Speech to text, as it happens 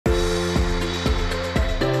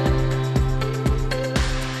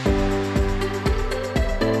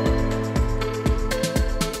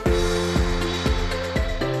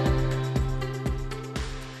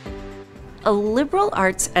A liberal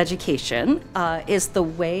arts education is the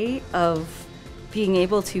way of being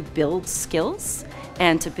able to build skills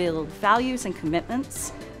and to build values and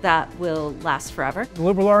commitments that will last forever. The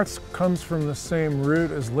liberal arts comes from the same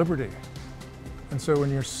root as liberty. And so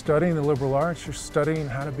when you're studying the liberal arts, you're studying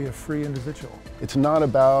how to be a free individual. It's not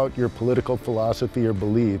about your political philosophy or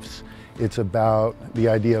beliefs. It's about the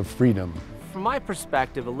idea of freedom. From my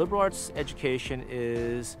perspective, a liberal arts education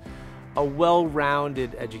is a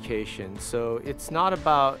well-rounded education. So it's not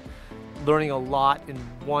about learning a lot in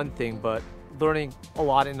one thing, but learning a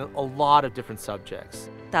lot in a lot of different subjects.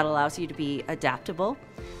 That allows you to be adaptable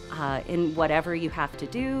in whatever you have to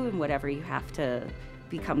do and whatever you have to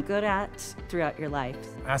become good at throughout your life.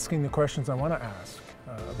 Asking the questions I want to ask,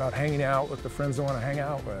 about hanging out with the friends I want to hang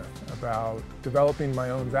out with, about developing my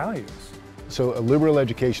own values. So a liberal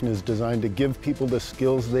education is designed to give people the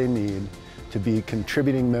skills they need to be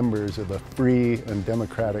contributing members of a free and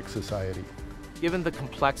democratic society. Given the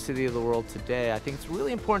complexity of the world today, I think it's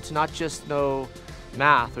really important to not just know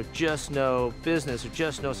math or just know business or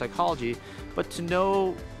just know psychology, but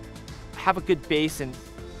to have a good base in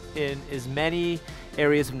as many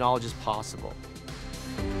areas of knowledge as possible.